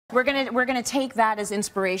We're gonna take that as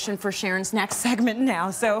inspiration for Sharon's next segment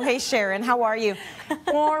now. So, hey Sharon, how are you?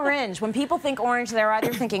 Orange. When people think orange, they're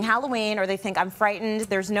either thinking Halloween or they think I'm frightened.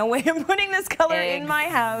 There's no way I'm putting this color in my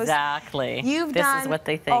house. Exactly. You've done what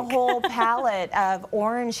they think. A whole palette of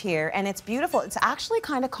orange here, and it's beautiful. It's actually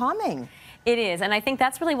kind of calming. It is, and I think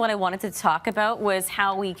that's really what I wanted to talk about, was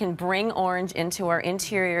how we can bring orange into our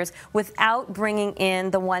interiors without bringing in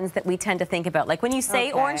the ones that we tend to think about. Like when you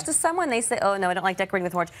say orange to someone, they say, oh no, I don't like decorating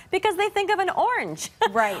with orange, because they think of an orange.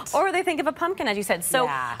 Right. Or they think of a pumpkin, as you said. So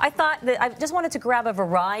I thought that I just wanted to grab a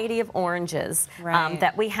variety of oranges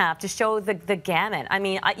that we have to show the gamut. I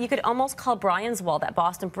mean, you could almost call Brian's wall, that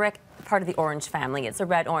Boston brick, part of the orange family. It's a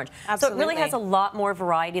red orange. Absolutely. So it really has a lot more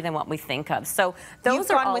variety than what we think of. So those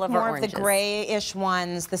are all of our oranges. Of the grayish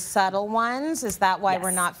ones, the subtle ones. Is that why we're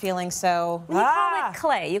not feeling so? You call it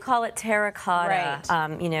clay. You call it terracotta.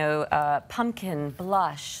 Right. You know, pumpkin,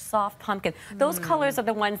 blush, soft pumpkin. Those colors are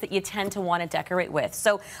the ones that you tend to want to decorate with.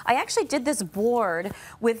 So I actually did this board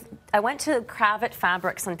with. I went to Cravat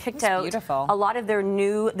Fabrics and picked out a lot of their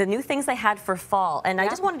new things they had for fall. And I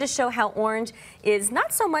just wanted to show how orange is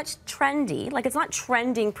not so much trendy, like it's not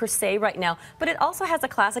trending per se right now, but it also has a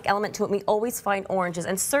classic element to it. We always find oranges,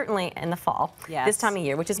 and certainly in the fall, this time of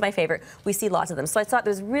year, which is my favorite, we see lots of them. So I thought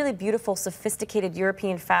there's really beautiful, sophisticated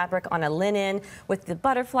European fabric on a linen with the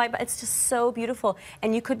butterfly, but it's just so beautiful.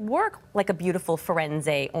 And you could work like a beautiful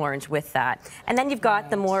Firenze orange with that. And then you've got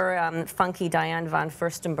the more funky Diane von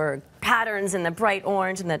Furstenberg patterns in the bright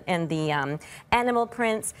orange and the animal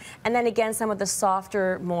prints, and then again some of the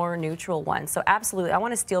softer, more neutral ones. So absolutely, I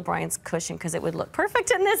want to steal Brian's cushion because it would look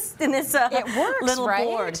perfect in this it works, little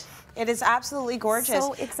board. It is absolutely gorgeous.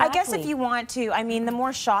 So, I guess if you want to, I mean, the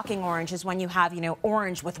more shocking orange is when you have, you know,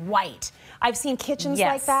 orange with white. I've seen kitchens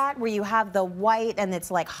like that where you have the white and it's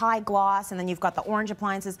like high gloss, and then you've got the orange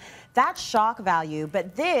appliances. That's shock value.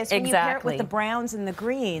 But this, when you pair it with the browns and the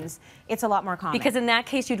greens, it's a lot more calming. Because in that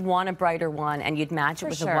case, you'd want a brighter one and you'd match it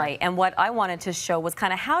with the white. And what I wanted to show was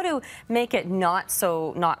kind of how to make it not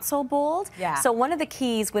so bold. So one of the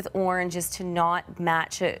keys with orange is to not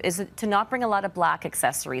match it, is to not bring a lot of black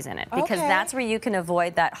accessories in it, because that's where you can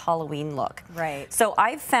avoid that Halloween look. Right. So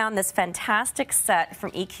I've found this fantastic set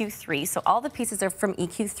from EQ3. So all the pieces are from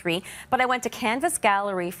EQ3, but I went to Canvas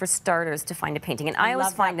Gallery for starters to find a painting, and I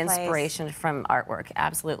always find inspiration from artwork,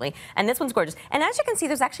 absolutely. And this one's gorgeous. And as you can see,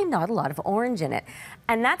 there's actually not a lot of orange in it,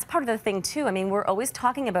 and that's part of the thing too. I mean, we're always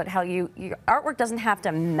talking about how your artwork doesn't have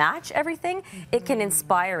to match everything; it can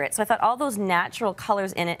inspire it. So I thought all those natural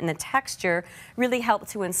colors in it and the texture really helped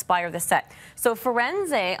to inspire the set. So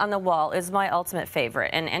Firenze on the wall is my ultimate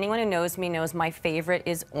favorite, and anyone who knows me knows my favorite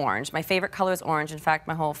is orange. My favorite color is orange. In fact,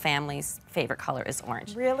 my whole family's favorite color is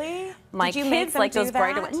orange. Really? My kids like those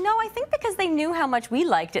brighter ones. No, I think because they knew how much we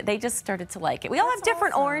liked it, they just started to like it. We all have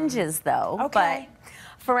different oranges, though. But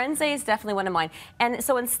Firenze is definitely one of mine. And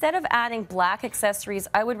so instead of adding black accessories,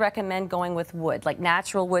 I would recommend going with wood, like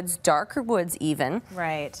natural woods, darker woods even.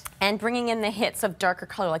 Right. And bringing in the hits of darker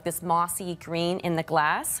color, like this mossy green in the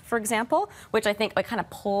glass, for example, which I think I kind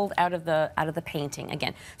of pulled out of the painting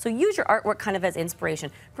again. So use your artwork kind of as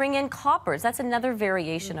inspiration. Bring in coppers. That's another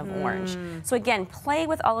variation of orange. So again, play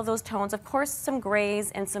with all of those tones. Of course, some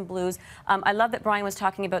grays and some blues. I love that Brian was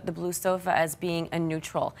talking about the blue sofa as being a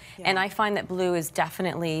neutral. And I find that blue is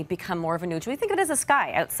definitely become more of a neutral. You think of it as a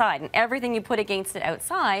sky outside, and everything you put against it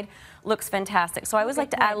outside looks fantastic. So I always like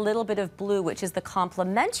to add a little bit of blue, which is the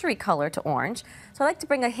complementary color to orange. So I like to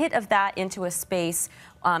bring a hit of that into a space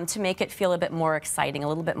to make it feel a bit more exciting, a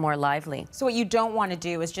little bit more lively. So what you don't want to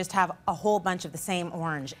do is just have a whole bunch of the same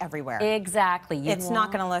orange everywhere. Exactly. It's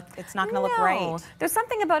not going to look. It's not going to look right. There's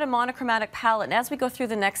something about a monochromatic palette, and as we go through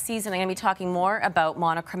the next season, I'm going to be talking more about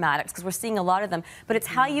monochromatics because we're seeing a lot of them. But it's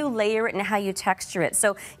how you layer it and how you texture it.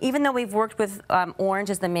 So even though we've worked with orange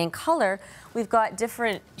as the main color, we've got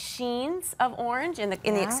different sheens of orange in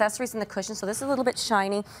the accessories and the cushions. So this is a little bit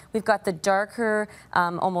shiny. We've got the darker,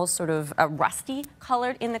 almost sort of a rusty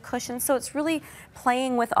colored in the cushion. So it's really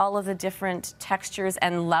playing with all of the different textures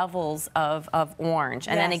and levels of orange.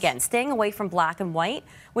 And then again, staying away from black and white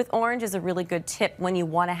with orange is a really good tip when you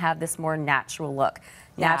want to have this more natural look.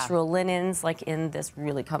 Natural linens, like in this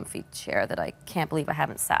really comfy chair that I can't believe I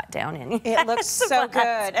haven't sat down in yet. It looks so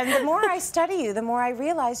good. And the more I study you, the more I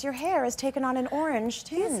realize your hair has taken on an orange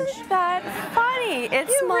tinge. Isn't that funny?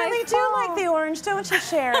 It's you really do like the orange, don't you,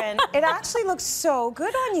 Sharon? It actually looks so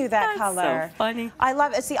good on you, that color. That's so funny. I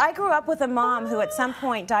love it. See, I grew up with a mom who at some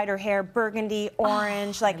point dyed her hair burgundy,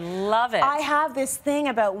 orange. Like, love it. I have this thing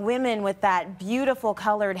about women with that beautiful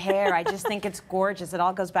colored hair. I just think it's gorgeous. It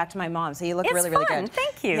all goes back to my mom. So you look really, really good.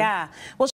 Thank you. Yeah. Well,